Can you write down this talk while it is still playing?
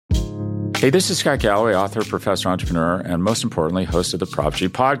Hey, this is Scott Galloway, author, professor, entrepreneur, and most importantly, host of the Prop G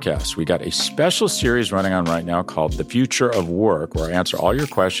podcast. We got a special series running on right now called The Future of Work, where I answer all your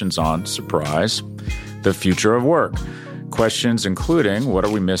questions on, surprise, the future of work. Questions including, what are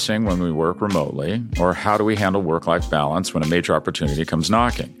we missing when we work remotely? Or how do we handle work-life balance when a major opportunity comes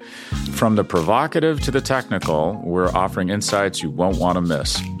knocking? From the provocative to the technical, we're offering insights you won't want to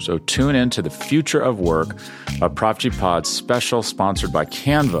miss. So tune in to The Future of Work, a Prop G Pod special sponsored by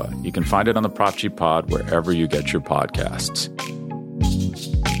Canva. You can find it on the Prop G Pod wherever you get your podcasts.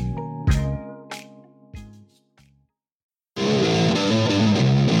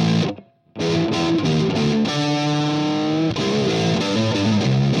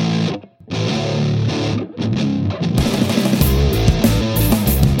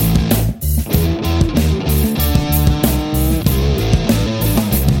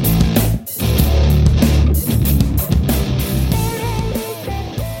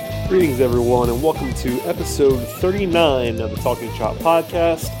 Greetings, everyone, and welcome to episode 39 of the Talking Chop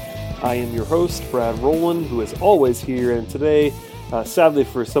podcast. I am your host, Brad Rowland, who is always here, and today, sadly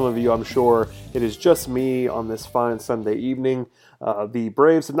for some of you, I'm sure, it is just me on this fine Sunday evening. The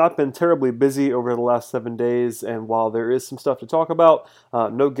Braves have not been terribly busy over the last 7 days, and while there is some stuff to talk about,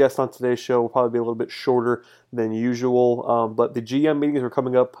 no guest on today's show. Will probably be a little bit shorter than usual, but the GM meetings are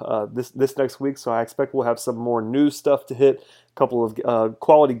coming up this next week, so I expect we'll have some more news stuff to hit. A couple of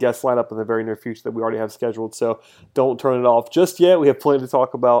quality guests lined up in the very near future that we already have scheduled, so don't turn it off just yet. We have plenty to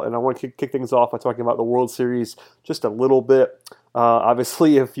talk about, and I want to kick things off by talking about the World Series just a little bit.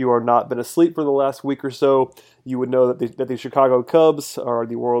 Obviously, if you are not been asleep for the last week or so, you would know that the Chicago Cubs are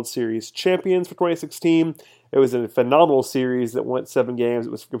the World Series champions for 2016. It was a phenomenal series that went 7 games.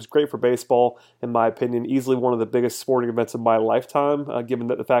 It was great for baseball, in my opinion. Easily one of the biggest sporting events of my lifetime, given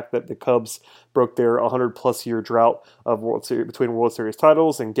that the fact that the Cubs broke their 100-plus year drought of between World Series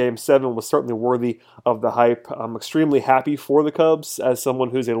titles, and Game 7 was certainly worthy of the hype. I'm extremely happy for the Cubs as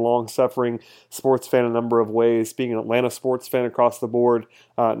someone who's a long-suffering sports fan in a number of ways, being an Atlanta sports fan across the board.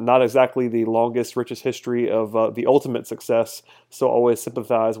 Not exactly the longest, richest history of the ultimate success, so always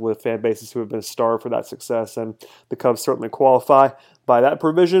sympathize with fan bases who have been starved for that success, and the Cubs certainly qualify by that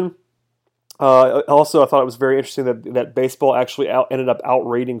provision. Also, I thought it was very interesting that baseball actually ended up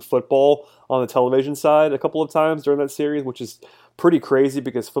outrating football on the television side a couple of times during that series, which is pretty crazy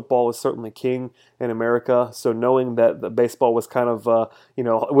because football is certainly king in America. So knowing that the baseball was kind of, we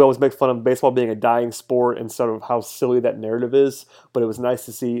always make fun of baseball being a dying sport and sort of how silly that narrative is, but it was nice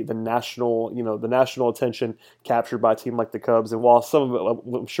to see the national attention captured by a team like the Cubs. And while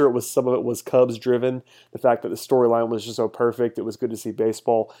I'm sure some of it was Cubs driven, the fact that the storyline was just so perfect, it was good to see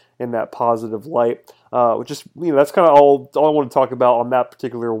baseball in that positive light. That's kind of all I want to talk about on that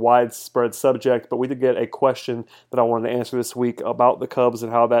particular widespread subject. But we did get a question that I wanted to answer this week about the Cubs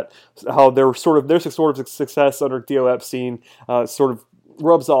and how their sort of success under Theo Epstein sort of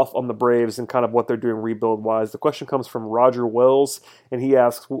rubs off on the Braves and kind of what they're doing rebuild-wise. The question comes from Roger Wells, and he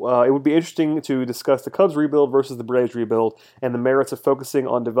asks, it would be interesting to discuss the Cubs rebuild versus the Braves rebuild and the merits of focusing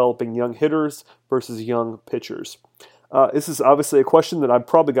on developing young hitters versus young pitchers. This is obviously a question that I've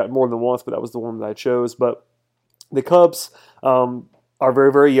probably got more than once, but that was the one that I chose. But the Cubs are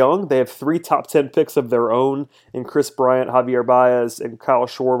very, very young. They have 3 top 10 picks of their own in Chris Bryant, Javier Baez, and Kyle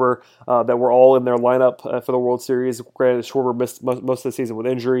Schwarber that were all in their lineup for the World Series. Granted, Schwarber missed most of the season with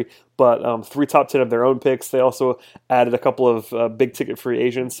injury, but 3 top 10 of their own picks. They also added a couple of big-ticket free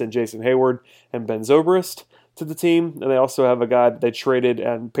agents in Jason Hayward and Ben Zobrist to the team, and they also have a guy that they traded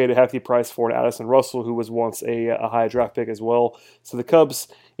and paid a hefty price for, Addison Russell, who was once a high draft pick as well. So the Cubs,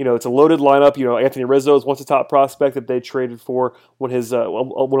 it's a loaded lineup. Anthony Rizzo is once a top prospect that they traded for when when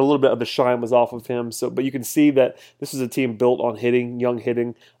a little bit of the shine was off of him. So, but you can see that this is a team built on young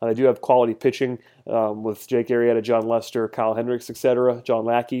hitting. They do have quality pitching with Jake Arrieta, John Lester, Kyle Hendricks, etc., John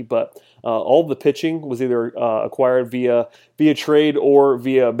Lackey, but all of the pitching was either acquired via trade or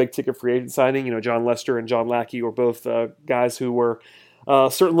via big ticket free agent signing. John Lester and John Lackey were both guys who were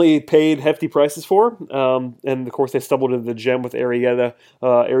certainly paid hefty prices for, and of course they stumbled into the gem with Arrieta.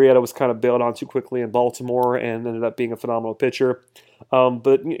 Arrieta was kind of bailed on too quickly in Baltimore and ended up being a phenomenal pitcher. And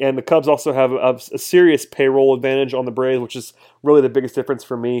the Cubs also have a serious payroll advantage on the Braves, which is really the biggest difference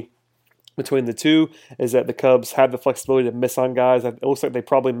for me between the two, is that the Cubs have the flexibility to miss on guys. It looks like they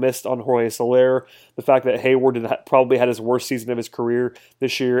probably missed on Jorge Soler. The fact that Hayward probably had his worst season of his career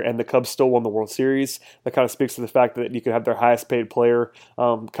this year, and the Cubs still won the World Series, that kind of speaks to the fact that you could have their highest paid player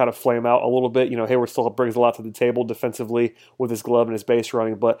kind of flame out a little bit. You know, Hayward still brings a lot to the table defensively with his glove and his base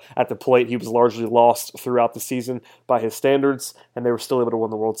running, but at the plate he was largely lost throughout the season by his standards, and they were still able to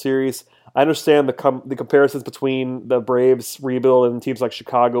win the World Series. I understand the comparisons between the Braves rebuild and teams like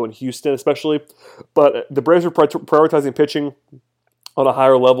Chicago and Houston especially, but the Braves are prioritizing pitching on a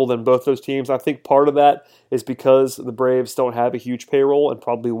higher level than both those teams. I think part of that is because the Braves don't have a huge payroll and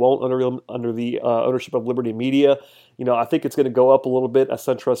probably won't under the ownership of Liberty Media. I think it's going to go up a little bit as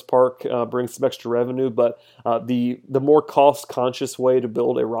SunTrust Park brings some extra revenue, but the more cost-conscious way to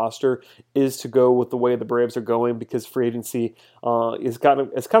build a roster is to go with the way the Braves are going, because free agency it's kind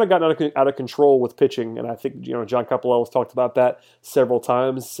of gotten out of control with pitching, and I think John Capello has talked about that several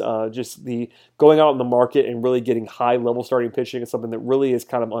times. Just the going out in the market and really getting high-level starting pitching is something that really is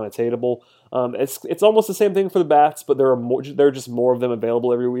kind of unattainable. It's almost the same thing for the bats, but there are just more of them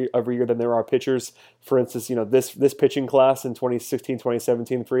available every year than there are pitchers. For instance, this pitching class in 2016,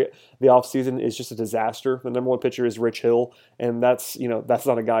 2017 for the offseason is just a disaster. The number one pitcher is Rich Hill, and that's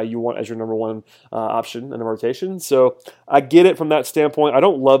not a guy you want as your number one option in the rotation. So I get it from that standpoint. I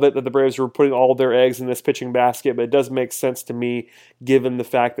don't love it that the Braves are putting all their eggs in this pitching basket, but it does make sense to me given the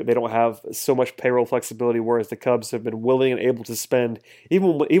fact that they don't have so much payroll flexibility, whereas the Cubs have been willing and able to spend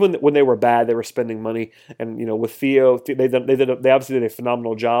even when they were bad. They were spending money, and with Theo, they obviously did a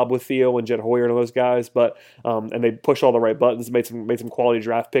phenomenal job with Theo and Jed Hoyer and those guys, but and they pushed all the right buttons, made some quality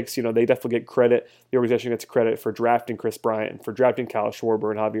draft picks. They definitely get credit. The organization gets credit for drafting Chris Bryant, for drafting Kyle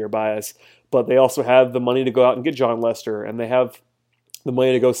Schwarber and Javier Baez, but they also have the money to go out and get John Lester, and they have the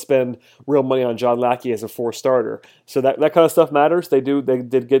money to go spend real money on John Lackey as a 4 starter. So that kind of stuff matters. They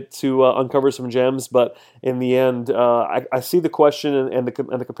did get to uncover some gems, but in the end, I see the question and the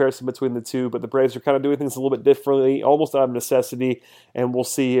comparison between the two, but the Braves are kind of doing things a little bit differently, almost out of necessity, and we'll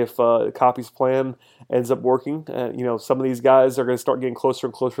see if Copy's plan ends up working. Some of these guys are going to start getting closer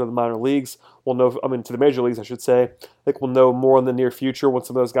and closer to the minor leagues. To the major leagues, I should say. I think we'll know more in the near future when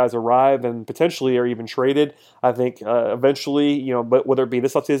some of those guys arrive and potentially are even traded. I think eventually, but whether it be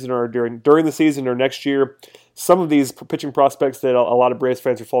this offseason or during the season or next year, some of these pitching prospects that a lot of Braves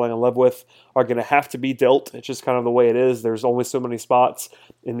fans are falling in love with are going to have to be dealt. It's just kind of the way it is. There's only so many spots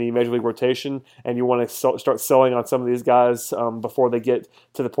in the Major League rotation, and you want to start selling on some of these guys before they get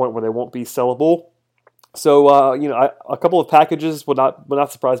to the point where they won't be sellable. So, a couple of packages would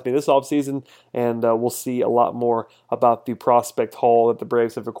not surprise me this offseason, and we'll see a lot more about the prospect haul that the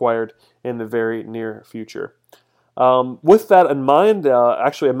Braves have acquired in the very near future. With that in mind,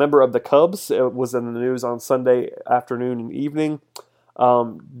 actually a member of the Cubs was in the news on Sunday afternoon and evening.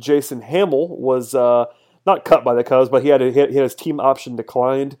 Jason Hammel was not cut by the Cubs, but he had his team option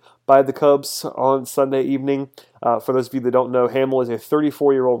declined by the Cubs on Sunday evening. For those of you that don't know, Hammel is a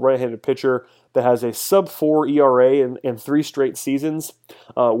 34-year-old right-handed pitcher that has a sub-4 ERA in 3 straight seasons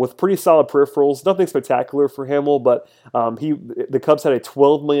with pretty solid peripherals. Nothing spectacular for Hammel, but the Cubs had a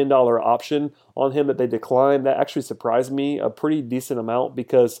 $12 million option on him that they declined. That actually surprised me a pretty decent amount,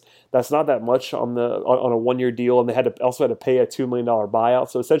 because that's not that much on a one-year deal, and they also had to pay a $2 million buyout.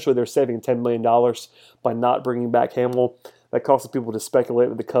 So essentially they're saving $10 million by not bringing back Hammel. That causes people to speculate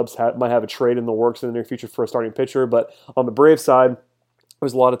that the Cubs might have a trade in the works in the near future for a starting pitcher. But on the Braves side,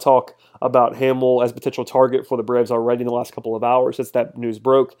 there's a lot of talk about Hammel as a potential target for the Braves already in the last couple of hours since that news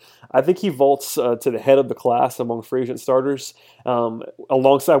broke. I think he vaults to the head of the class among free agent starters,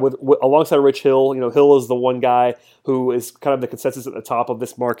 alongside Rich Hill. Hill is the one guy who is kind of the consensus at the top of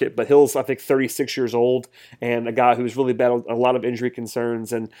this market, but Hill's, I think, 36 years old and a guy who's really battled a lot of injury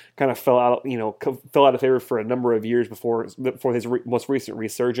concerns and kind of fell out of favor for a number of years before his most recent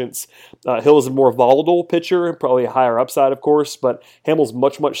resurgence. Hill is a more volatile pitcher, probably a higher upside, of course, but Hammel's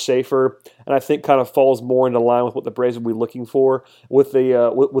much safer, and I think kind of falls more into line with what the Braves would be looking for with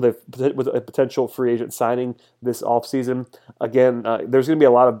a potential free agent signing this offseason. Again, there's going to be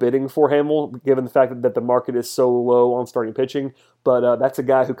a lot of bidding for Hammel, given the fact that the market is so low on starting pitching. But that's a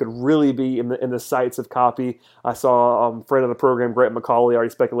guy who could really be in the sights of Copy. I saw a friend of the program, Grant McCauley, already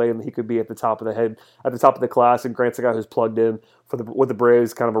speculating that he could be at the top of the class. And Grant's a guy who's plugged in with the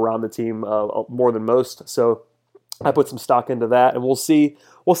Braves, kind of around the team more than most. So I put some stock into that, and we'll see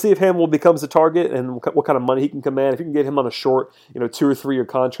if Hammel becomes a target and what kind of money he can command. If you can get him on a short, 2 or 3 year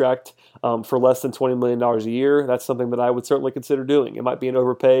contract for less than $20 million a year, that's something that I would certainly consider doing. It might be an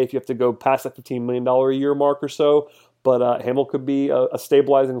overpay if you have to go past that $15 million a year mark or so. But Hammel could be a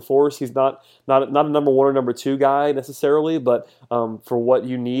stabilizing force. He's not a number 1 or number 2 guy necessarily, but for what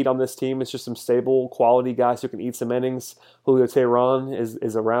you need on this team, it's just some stable, quality guys who can eat some innings. Julio Teheran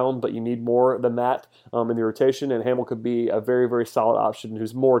is around, but you need more than that in the rotation, and Hammel could be a very, very solid option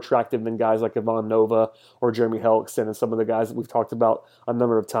who's more attractive than guys like Ivan Nova or Jeremy Hellickson and some of the guys that we've talked about a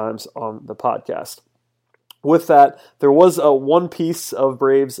number of times on the podcast. With that, there was one piece of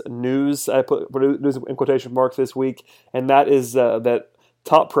Braves news. I put news in quotation marks this week, and that is that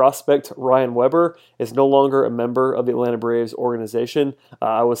Top prospect Ryan Weber is no longer a member of the Atlanta Braves organization.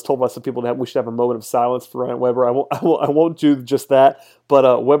 I was told by some people that we should have a moment of silence for Ryan Weber. I won't do just that.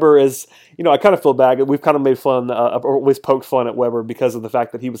 But Weber is, I kind of feel bad. We've kind of made fun, or at least poked fun at Weber because of the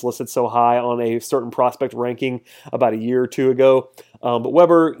fact that he was listed so high on a certain prospect ranking about a year or two ago. But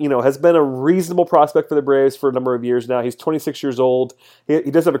Weber, has been a reasonable prospect for the Braves for a number of years now. He's 26 years old.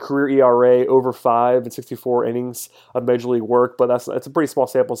 He does have a career ERA over 5 in 64 innings of Major League work, but that's a pretty small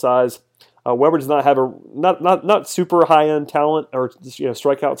sample size. Weber does not have not super high end talent or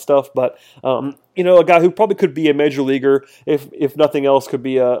strikeout stuff, but a guy who probably could be a major leaguer if nothing else, could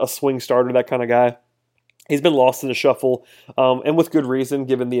be a swing starter, that kind of guy. He's been lost in the shuffle, and with good reason,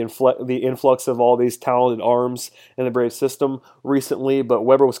 given the influx of all these talented arms in the Braves system recently. But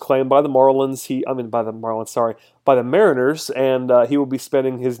Weber was claimed by the by the Mariners, and he will be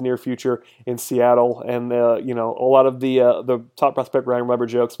spending his near future in Seattle. And a lot of the top prospect Ryan Weber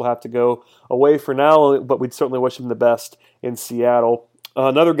jokes will have to go away for now, but we'd certainly wish him the best in Seattle.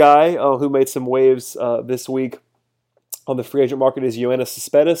 Another guy who made some waves this week on the free agent market is Yoenis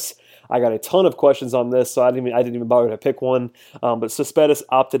Cespedes. I got a ton of questions on this, so I didn't even bother to pick one. But Cespedes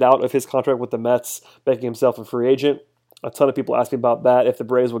opted out of his contract with the Mets, making himself a free agent. A ton of people asked me about that, if the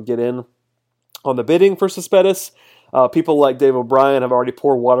Braves would get in on the bidding for Cespedes. People like Dave O'Brien have already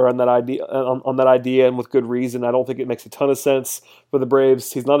poured water on that idea, and with good reason. I don't think it makes a ton of sense for the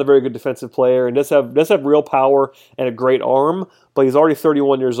Braves. He's not a very good defensive player, and does have real power and a great arm, but he's already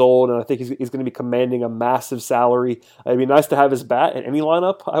 31 years old, and I think he's going to be commanding a massive salary. It'd be nice to have his bat in any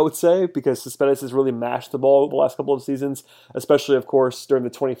lineup, I would say, because Cespedes has really mashed the ball the last couple of seasons, especially, of course, during the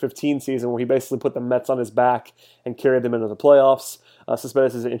 2015 season, where he basically put the Mets on his back and carried them into the playoffs.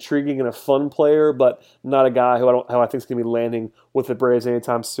 Cespedes is an intriguing and a fun player, but not a guy who I think is going to be landing with the Braves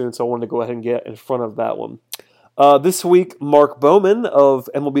anytime soon, so I wanted to go ahead and get in front of that one. This week, Mark Bowman of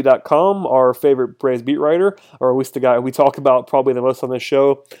MLB.com, our favorite Braves beat writer, or at least the guy we talk about probably the most on this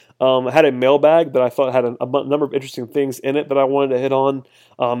show, had a mailbag that I thought had a number of interesting things in it that I wanted to hit on.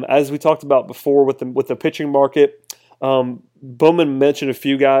 As we talked about before with the pitching market, Bowman mentioned a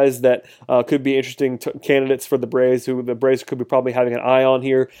few guys that could be interesting candidates for the Braves, who the Braves could be probably having an eye on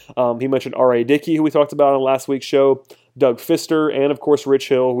here. He mentioned R.A. Dickey, who we talked about on last week's show, Doug Fister, and of course Rich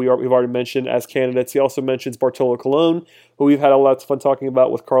Hill, we've already mentioned as candidates. He also mentions Bartolo Colon, who we've had a lot of fun talking about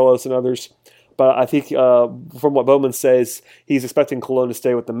with Carlos and others. But I think from what Bowman says, he's expecting Colon to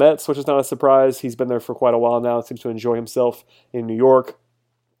stay with the Mets, which is not a surprise. He's been there for quite a while now and seems to enjoy himself in New York.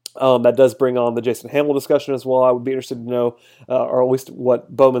 That does bring on the Jason Hammel discussion as well. I would be interested to know, or at least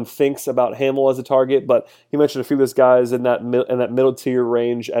what Bowman thinks about Hammel as a target. But he mentioned a few of those guys in that middle tier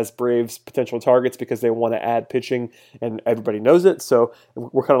range as Braves potential targets because they want to add pitching, and everybody knows it. So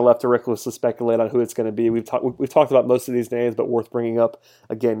we're kind of left to recklessly speculate on who it's going to be. We've talked about most of these names, but worth bringing up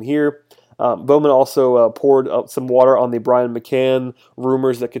again here. Bowman also poured some water on the Brian McCann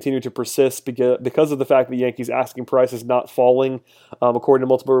rumors that continue to persist because of the fact that the Yankees' asking price is not falling, according to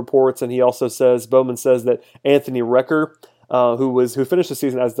multiple reports. And he also says, Bowman says that Anthony Recker, who finished the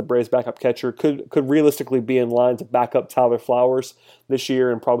season as the Braves' backup catcher, could realistically be in line to back up Tyler Flowers this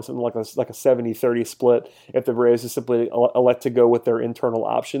year, and probably something like a 70-30 split if the Braves just simply elect to go with their internal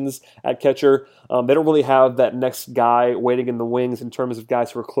options at catcher. They don't really have that next guy waiting in the wings in terms of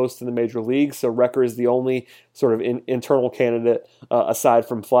guys who are close to the major leagues, so Recker is the only sort of internal candidate aside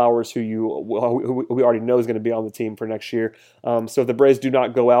from Flowers, who we already know is going to be on the team for next year. So if the Braves do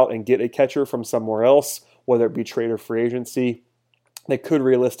not go out and get a catcher from somewhere else, whether it be trade or free agency, they could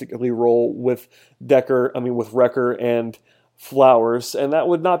realistically roll with Recker and Flowers, and that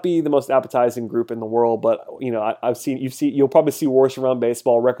would not be the most appetizing group in the world. But you'll probably see worse around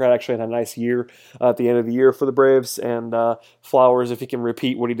baseball. Recker actually had a nice year at the end of the year for the Braves, and Flowers, if he can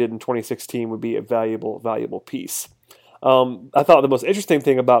repeat what he did in 2016, would be a valuable piece. I thought the most interesting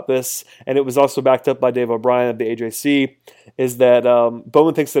thing about this, and it was also backed up by Dave O'Brien of the AJC, is that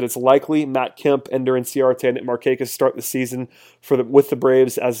Bowman thinks that it's likely Matt Kemp, Ender Inciarte, and Nick Markakis start the season with the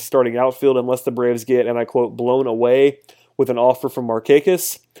Braves as a starting outfield, unless the Braves get, and I quote, blown away with an offer from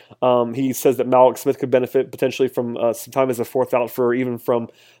Markakis. He says that Malik Smith could benefit potentially from some time as a fourth outfielder, or even from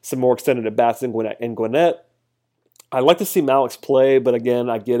some more extended at-bats in Gwinnett. I'd like to see Malik's play, but again,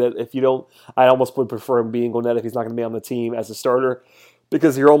 I get it. If you don't, I almost would prefer him being Gwinnett if he's not going to be on the team as a starter,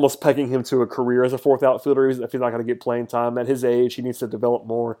 because you're almost pegging him to a career as a fourth outfielder if he's not going to get playing time. At his age, he needs to develop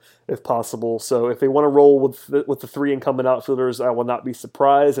more if possible. So if they want to roll with the three incumbent outfielders, I will not be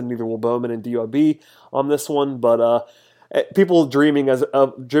surprised, and neither will Bowman and DRB on this one. But people dreaming of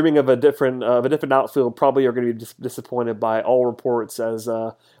a different outfield probably are going to be disappointed by all reports, as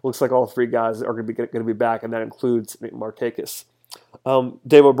looks like all three guys are going to be back, and that includes Markakis.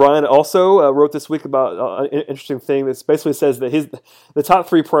 Dave O'Brien also wrote this week about an interesting thing that basically says that the top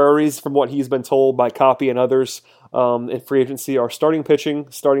three priorities from what he's been told by Copy and others in free agency are starting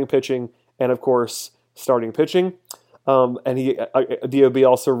pitching, and of course, starting pitching. And DOB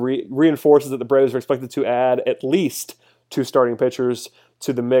also reinforces that the Braves are expected to add at least 2 starting pitchers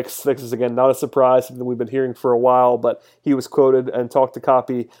to the mix. This is, again, not a surprise, something we've been hearing for a while, but he was quoted and talked to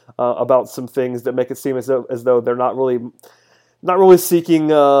Copy about some things that make it seem as though they're not really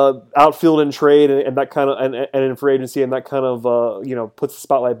seeking outfield and trade and that kind of and in free agency, and that kind of puts the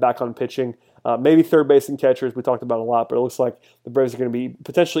spotlight back on pitching. Maybe third base and catchers we talked about a lot, but it looks like the Braves are going to be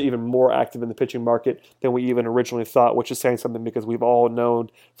potentially even more active in the pitching market than we even originally thought, which is saying something because we've all known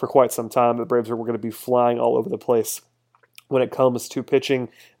for quite some time that the Braves were going to be flying all over the place when it comes to pitching.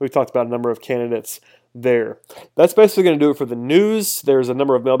 We've talked about a number of candidates there. That's basically going to do it for the news. There's a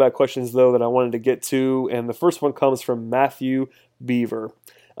number of mailbag questions, though, that I wanted to get to, and the first one comes from Matthew Beaver.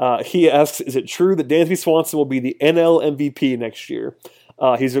 He asks, is it true that Dansby Swanson will be the NL MVP next year?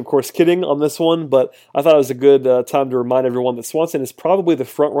 He's, of course, kidding on this one, but I thought it was a good time to remind everyone that Swanson is probably the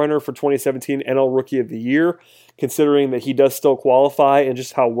front runner for 2017 NL Rookie of the Year, considering that he does still qualify and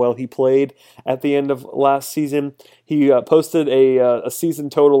just how well he played at the end of last season. He posted a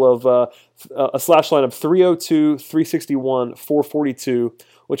season total of a slash line of 302, 361, 442,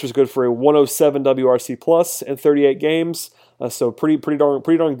 which was good for a 107 WRC plus in 38 games. So pretty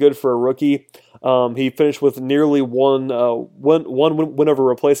darn good for a rookie. He finished with nearly one win over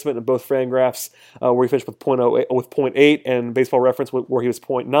replacement in both Fangraphs, where he finished with 0.8, and Baseball Reference where he was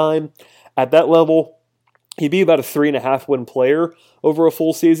 0.9. At that level, he'd be about a 3.5 win player over a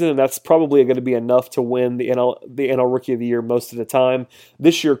full season, and that's probably going to be enough to win the NL Rookie of the Year most of the time.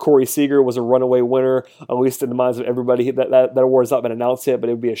 This year, Corey Seager was a runaway winner, at least in the minds of everybody. That award has not been announced yet, but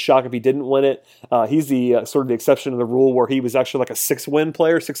it would be a shock if he didn't win it. He's the sort of the exception to the rule, where he was actually like a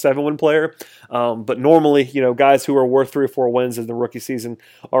 6-7 win player. But normally, guys who are worth 3 or 4 wins in the rookie season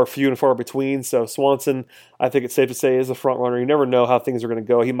are few and far between. So Swanson, I think it's safe to say, is a front runner. You never know how things are going to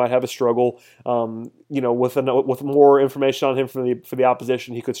go. He might have a struggle. With more information on him for the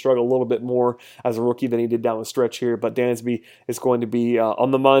opposition, he could struggle a little bit more as a rookie than he did down the stretch here. But Dansby is going to be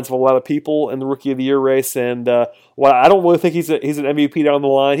on the minds of a lot of people in the Rookie of the Year race. And while I don't really think he's an MVP down the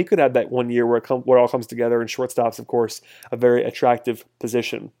line, he could have that one year where it all comes together. And shortstop's, of course, a very attractive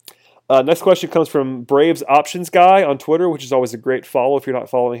position. Next question comes from Braves Options Guy on Twitter, which is always a great follow. If you're not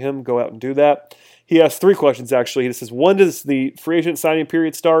following him, go out and do that. He has 3 questions, actually. He says, when does the free agent signing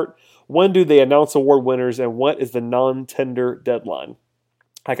period start? When do they announce award winners, and what is the non-tender deadline?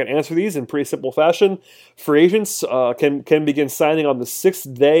 I can answer these in pretty simple fashion. Free agents can begin signing on the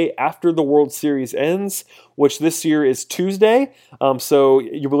 6th day after the World Series ends, which this year is Tuesday. So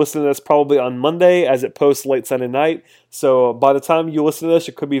you'll be listening to this probably on Monday as it posts late Sunday night. So by the time you listen to this,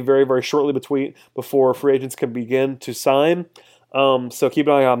 it could be very, very shortly before free agents can begin to sign. So keep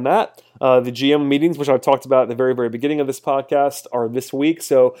an eye on that. The GM meetings, which I talked about at the very, very beginning of this podcast, are this week.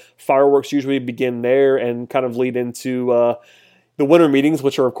 So fireworks usually begin there and kind of lead into the winter meetings,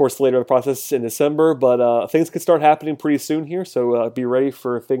 which are, of course, later in the process in December. But things could start happening pretty soon here. So be ready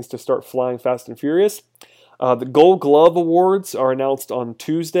for things to start flying fast and furious. The Gold Glove Awards are announced on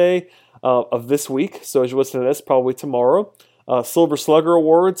Tuesday of this week. So as you listen to this, probably tomorrow. Silver Slugger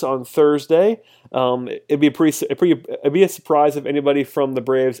Awards on Thursday. It'd be a surprise if anybody from the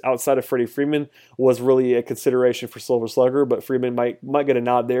Braves outside of Freddie Freeman was really a consideration for Silver Slugger, but Freeman might get a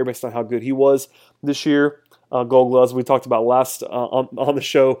nod there based on how good he was this year. Gold Gloves we talked about on the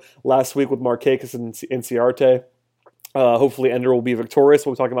show last week with Markakis and Ciarte. Hopefully Ender will be victorious.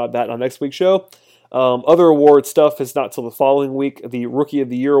 We'll be talking about that on next week's show. Other award stuff is not till the following week. The Rookie of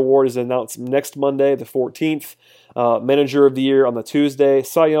the Year award is announced next Monday, the 14th. Manager of the Year on the Tuesday,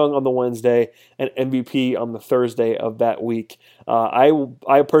 Cy Young on the Wednesday, and MVP on the Thursday of that week.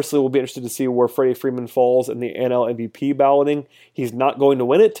 I personally will be interested to see where Freddie Freeman falls in the NL MVP balloting. He's not going to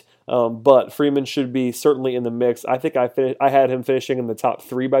win it, but Freeman should be certainly in the mix. I think I had him finishing in the top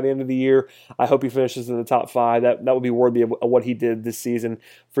 3 by the end of the year. I hope he finishes in the top 5. That would be worthy of what he did this season.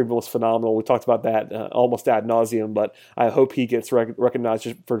 Freeman was phenomenal. We talked about that almost ad nauseum, but I hope he gets recognized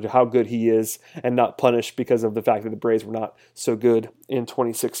for how good he is and not punished because of the fact that the Braves were not so good in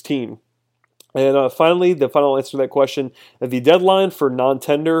 2016. And finally, the final answer to that question, the deadline for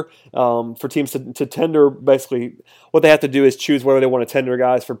non-tender, for teams to tender, basically what they have to do is choose whether they want to tender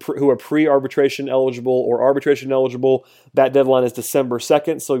guys who are pre-arbitration eligible or arbitration eligible. That deadline is December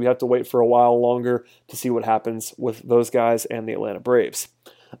 2nd, so you have to wait for a while longer to see what happens with those guys and the Atlanta Braves.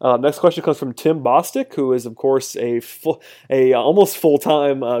 Next question comes from Tim Bostic, who is, of course, a almost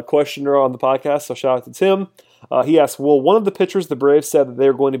full-time questioner on the podcast, so shout out to Tim. He asks, will one of the pitchers the Braves said that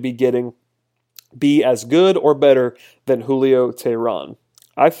they're going to be getting be as good or better than Julio Teheran?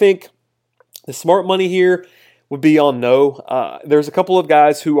 I think the smart money here would be on no. There's a couple of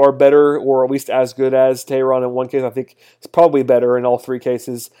guys who are better or at least as good as Teheran in one case. I think it's probably better in all three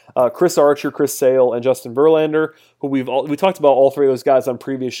cases. Chris Archer, Chris Sale, and Justin Verlander, who we talked about all three of those guys on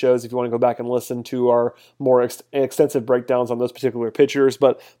previous shows if you want to go back and listen to our more extensive breakdowns on those particular pitchers.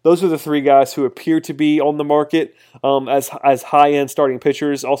 But those are the three guys who appear to be on the market as high-end starting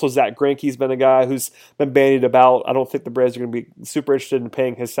pitchers. Also, Zach Greinke's been a guy who's been bandied about. I don't think the Braves are going to be super interested in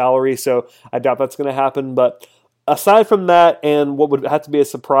paying his salary, so I doubt that's going to happen. But aside from that, and what would have to be a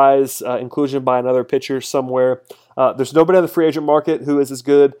surprise inclusion by another pitcher somewhere, there's nobody on the free agent market who is as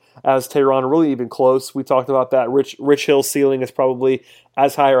good as Teheran, really even close. We talked about that. Rich Hill's ceiling is probably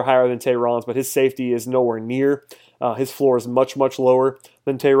as high or higher than Teheran's, but his safety is nowhere near. His floor is much, much lower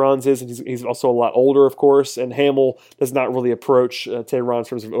than Teheran's is, and he's also a lot older, of course, and Hammel does not really approach Teheran in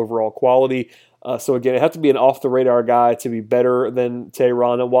terms of overall quality. So again, it has to be an off-the-radar guy to be better than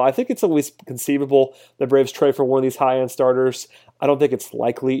Teheran. And while I think it's at least conceivable the Braves trade for one of these high-end starters, I don't think it's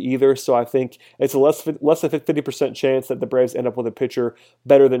likely either. So I think it's a less than 50% chance that the Braves end up with a pitcher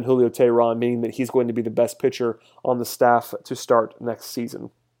better than Julio Teheran, meaning that he's going to be the best pitcher on the staff to start next season.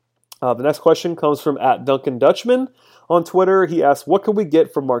 The next question comes from @Duncan on Twitter. He asks, what could we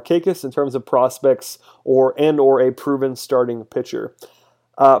get from Markakis in terms of prospects or a proven starting pitcher?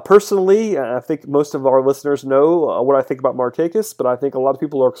 Personally, I think most of our listeners know what I think about Markakis, but I think a lot of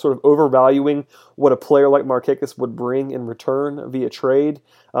people are sort of overvaluing what a player like Markakis would bring in return via trade.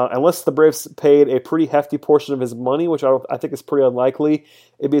 Unless the Braves paid a pretty hefty portion of his money, which I think is pretty unlikely,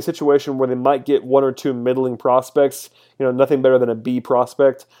 it'd be a situation where they might get one or two middling prospects, nothing better than a B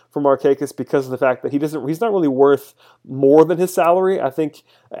prospect for Markakis because of the fact that he's not really worth more than his salary. I think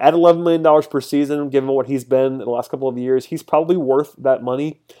at $11 million per season, given what he's been in the last couple of years, he's probably worth that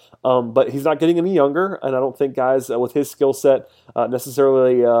money. But he's not getting any younger, and I don't think guys with his skill set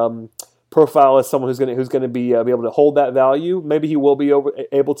necessarily profile as someone who's going to be able to hold that value. Maybe he will be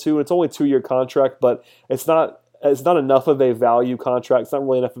able to. It's only a 2-year contract, but it's not enough of a value contract. It's not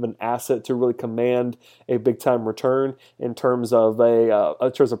really enough of an asset to really command a big time return in terms of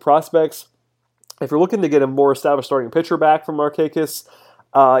prospects. If you're looking to get a more established starting pitcher back from Markakis,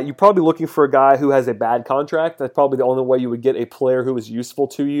 you're probably looking for a guy who has a bad contract. That's probably the only way you would get a player who is useful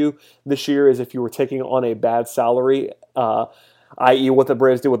to you this year is if you were taking on a bad salary, i.e. what the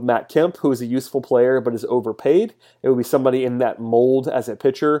Braves did with Matt Kemp, who is a useful player but is overpaid. It would be somebody in that mold as a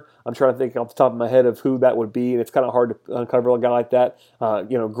pitcher. I'm trying to think off the top of my head of who that would be, and it's kind of hard to uncover a guy like that.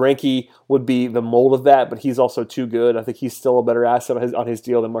 Greinke would be the mold of that, but he's also too good. I think he's still a better asset on his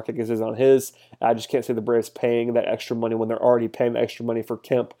deal than Markakis is on his. I just can't see the Braves paying that extra money when they're already paying the extra money for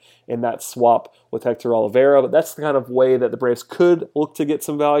Kemp in that swap with Hector Oliveira. But that's the kind of way that the Braves could look to get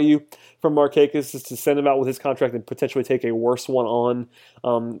some value from Markakis, is to send him out with his contract and potentially take a worse one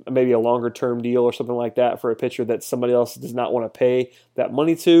on, maybe a longer-term deal or something like that for a pitcher that somebody else does not want to pay that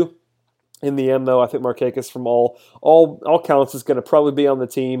money to. In the end, though, I think Markakis, from all counts, is going to probably be on the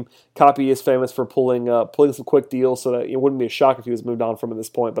team. Copy is famous for pulling some quick deals, so that it wouldn't be a shock if he was moved on from at this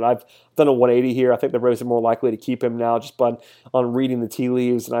point. But I've done a 180 here. I think the Braves are more likely to keep him now just on reading the tea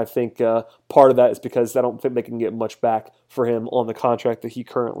leaves, and I think part of that is because I don't think they can get much back for him on the contract that he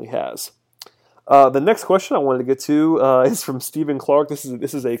currently has. The next question I wanted to get to is from Stephen Clark. This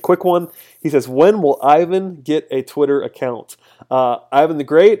is a quick one. He says, when will Ivan get a Twitter account? Ivan the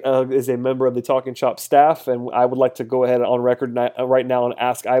Great is a member of the Talking Chop staff, and I would like to go ahead on record right now and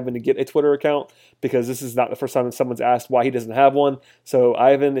ask Ivan to get a Twitter account, because this is not the first time that someone's asked why he doesn't have one. So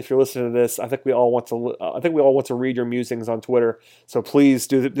Ivan, if you're listening to this, I think we all want to read your musings on Twitter. So please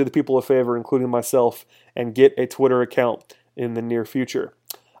do the people a favor, including myself, and get a Twitter account in the near future.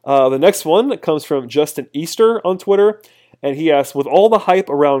 The next one comes from Justin Easter on Twitter, and he asks, with all the hype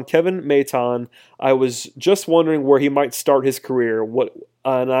around Kevin Maton, I was just wondering where he might start his career.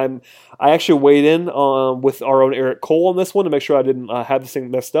 I actually weighed in with our own Eric Cole on this one to make sure I didn't have this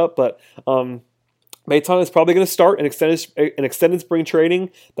thing messed up, but Maton is probably going to start an extended spring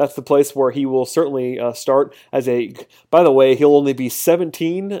training. That's the place where he will certainly start by the way, he'll only be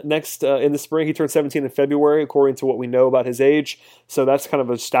 17 next in the spring. He turned 17 in February, according to what we know about his age. So that's kind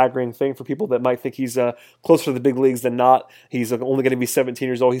of a staggering thing for people that might think he's closer to the big leagues than not. He's only going to be 17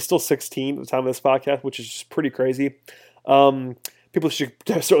 years old. He's still 16 at the time of this podcast, which is just pretty crazy. People should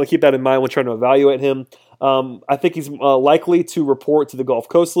certainly keep that in mind when trying to evaluate him. I think he's likely to report to the Gulf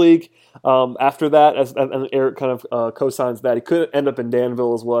Coast League. After that, and Eric kind of co-signs that. He could end up in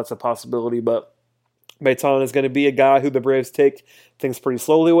Danville as well. That's a possibility, but Baton is going to be a guy who the Braves take things pretty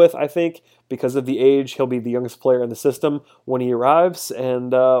slowly with, I think. Because of the age, he'll be the youngest player in the system when he arrives.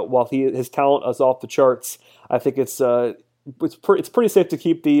 And while his talent is off the charts, I think it's pretty safe to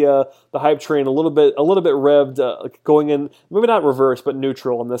keep the hype train a little bit revved, going in, maybe not reverse, but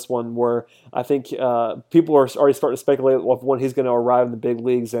neutral on this one, where I think people are already starting to speculate of when he's going to arrive in the big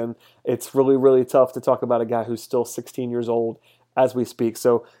leagues, and it's really, really tough to talk about a guy who's still 16 years old as we speak.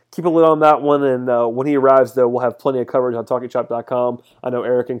 So keep a lid on that one, and when he arrives, though, we'll have plenty of coverage on TalkingChop.com. I know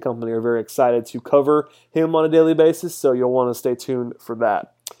Eric and company are very excited to cover him on a daily basis, so you'll want to stay tuned for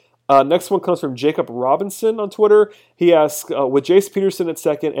that. Next one comes from Jacob Robinson on Twitter. He asks, with Jace Peterson at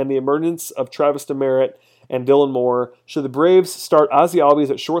second and the emergence of Travis DeMeritt and Dylan Moore, should the Braves start Ozzie Albies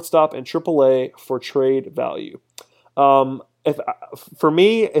at shortstop and AAA for trade value? If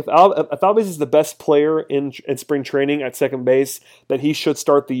Albies is the best player in spring training at second base, then he should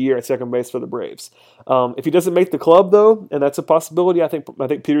start the year at second base for the Braves. If he doesn't make the club, though, and that's a possibility, I think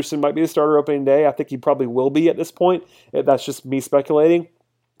Peterson might be the starter opening day. I think he probably will be at this point. That's just me speculating.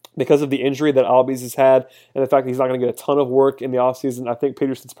 Because of the injury that Albies has had and the fact that he's not going to get a ton of work in the offseason, I think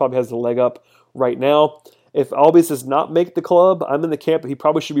Peterson probably has the leg up right now. If Albies does not make the club, I'm in the camp that he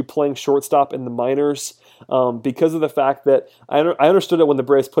probably should be playing shortstop in the minors, because of the fact that I understood it when the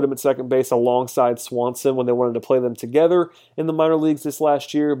Braves put him at second base alongside Swanson when they wanted to play them together in the minor leagues this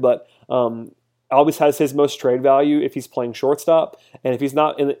last year, but Albies has his most trade value if he's playing shortstop, and if he's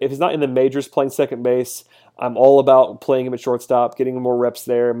not in the majors playing second base, I'm all about playing him at shortstop, getting him more reps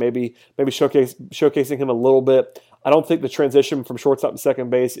there, maybe showcasing him a little bit. I don't think the transition from shortstop to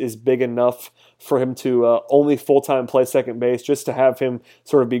second base is big enough for him to only full-time play second base, just to have him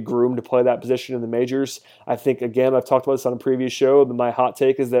sort of be groomed to play that position in the majors. I think, again, I've talked about this on a previous show, but my hot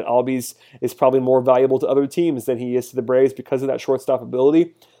take is that Albies is probably more valuable to other teams than he is to the Braves because of that shortstop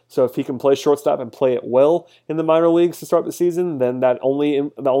ability. So if he can play shortstop and play it well in the minor leagues to start the season, then that only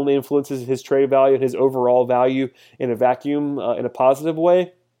influences his trade value and his overall value in a vacuum in a positive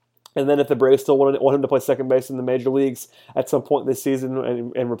way. And then if the Braves still want him to play second base in the major leagues at some point this season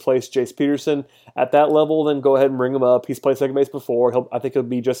and replace Jace Peterson at that level, then go ahead and bring him up. He's played second base before. I think he'll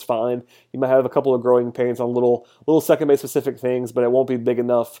be just fine. He might have a couple of growing pains on little second base specific things, but it won't be big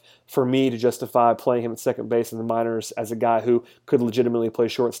enough for me to justify playing him at second base in the minors as a guy who could legitimately play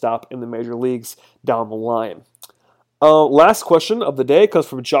shortstop in the major leagues down the line. Last question of the day comes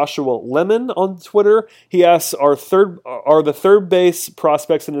from Joshua Lemon on Twitter. He asks, are the third base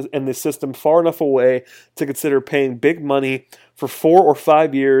prospects in the system far enough away to consider paying big money for 4 or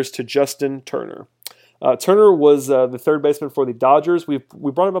 5 years to Justin Turner? Turner was the third baseman for the Dodgers. We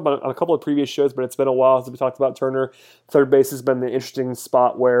brought him up on a couple of previous shows, but it's been a while since we talked about Turner. Third base has been the interesting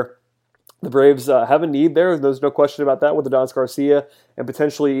spot where the Braves have a need there. There's no question about that with Adonis Garcia and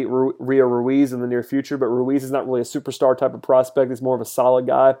potentially Rio Ruiz in the near future, but Ruiz is not really a superstar type of prospect. He's more of a solid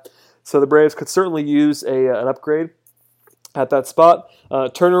guy. So the Braves could certainly use an upgrade at that spot.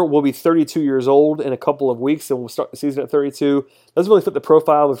 Turner will be 32 years old in a couple of weeks, and we'll start the season at 32. Doesn't really fit the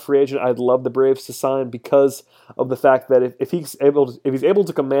profile of a free agent I'd love the Braves to sign because of the fact that if he's able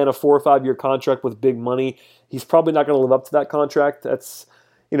to command a 4 or 5 year contract with big money, he's probably not going to live up to that contract. That's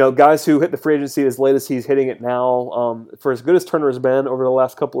guys who hit the free agency as late as he's hitting it now, for as good as Turner has been over the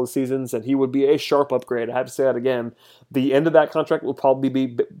last couple of seasons, and he would be a sharp upgrade. I have to say that again. The end of that contract will probably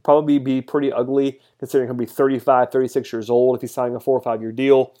be pretty ugly, considering he'll be 35, 36 years old if he's signing a 4 or 5 year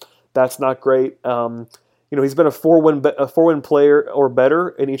deal. That's not great. He's been a 4-win player or better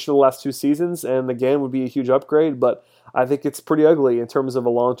in each of the last 2 seasons, and again would be a huge upgrade. But I think it's pretty ugly in terms of a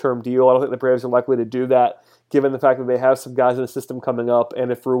long-term deal. I don't think the Braves are likely to do that, given the fact that they have some guys in the system coming up. And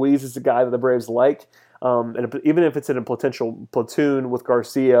if Ruiz is a guy that the Braves like, even if it's in a potential platoon with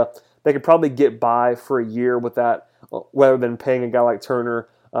Garcia, they could probably get by for a year with that, rather than paying a guy like Turner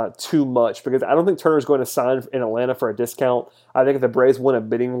too much, because I don't think Turner's going to sign in Atlanta for a discount. I think if the Braves win a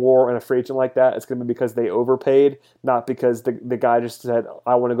bidding war in a free agent like that, it's going to be because they overpaid, not because the guy just said,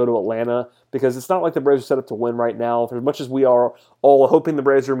 I want to go to Atlanta, because it's not like the Braves are set up to win right now. For as much as we are all hoping the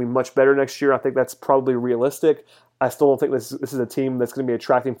Braves are going to be much better next year, I think that's probably realistic. I still don't think this is a team that's going to be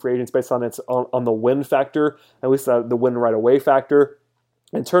attracting free agents based on on the win factor, at least the win right away factor.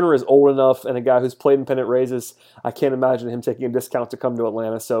 And Turner is old enough, and a guy who's played in pennant races, I can't imagine him taking a discount to come to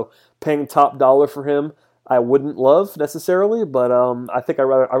Atlanta. So paying top dollar for him, I wouldn't love necessarily, but I think I'd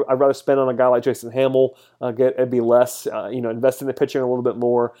rather spend on a guy like Jason Hammel. It'd be less, invest in the pitching a little bit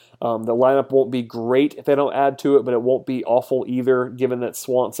more. The lineup won't be great if they don't add to it, but it won't be awful either, given that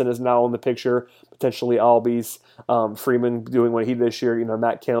Swanson is now in the picture, potentially Albies, Freeman doing what he did this year,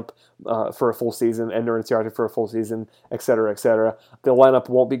 Matt Kemp for a full season, Ender Inciarte for a full season, et cetera, et cetera. The lineup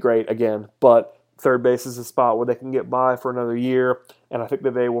won't be great again, but third base is a spot where they can get by for another year, and I think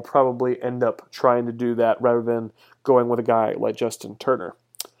that they will probably end up trying to do that rather than going with a guy like Justin Turner.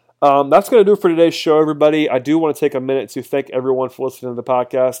 That's going to do it for today's show, everybody. I do want to take a minute to thank everyone for listening to the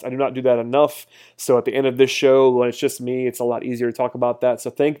podcast. I do not do that enough. So at the end of this show, when it's just me, it's a lot easier to talk about that.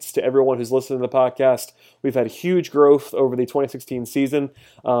 So thanks to everyone who's listening to the podcast. We've had huge growth over the 2016 season.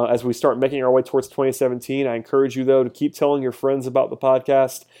 As we start making our way towards 2017, I encourage you, though, to keep telling your friends about the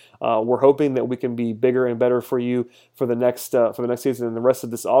podcast. We're hoping that we can be bigger and better for you for the next season and the rest of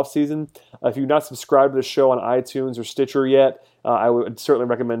this offseason. If you've not subscribed to the show on iTunes or Stitcher yet, I would certainly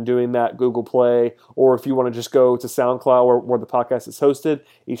recommend doing that, Google Play, or if you want to just go to SoundCloud where the podcast is hosted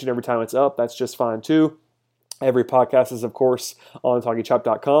each and every time it's up, that's just fine too. Every podcast is, of course, on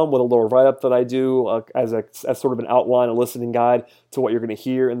TalkingChop.com with a little write-up that I do as sort of an outline, a listening guide to what you're going to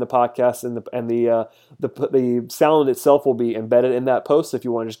hear in the podcast, and the sound itself will be embedded in that post. If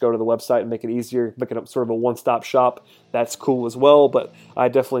you want to just go to the website and make it easier, make it up sort of a one-stop shop, that's cool as well. But I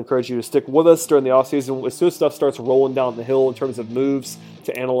definitely encourage you to stick with us during the offseason. As soon as stuff starts rolling down the hill in terms of moves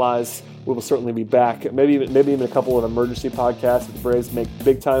to analyze, we will certainly be back. Maybe even a couple of emergency podcasts if the Braves make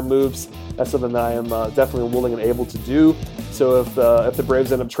big-time moves. That's something that I am definitely willing and able to do. So if the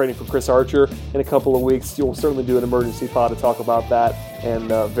Braves end up trading for Chris Archer in a couple of weeks, you'll certainly do an emergency pod to talk about that and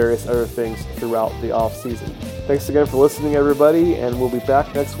various other things throughout the offseason. Thanks again for listening, everybody, and we'll be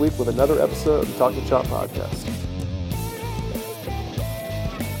back next week with another episode of the Talking Chop Podcast.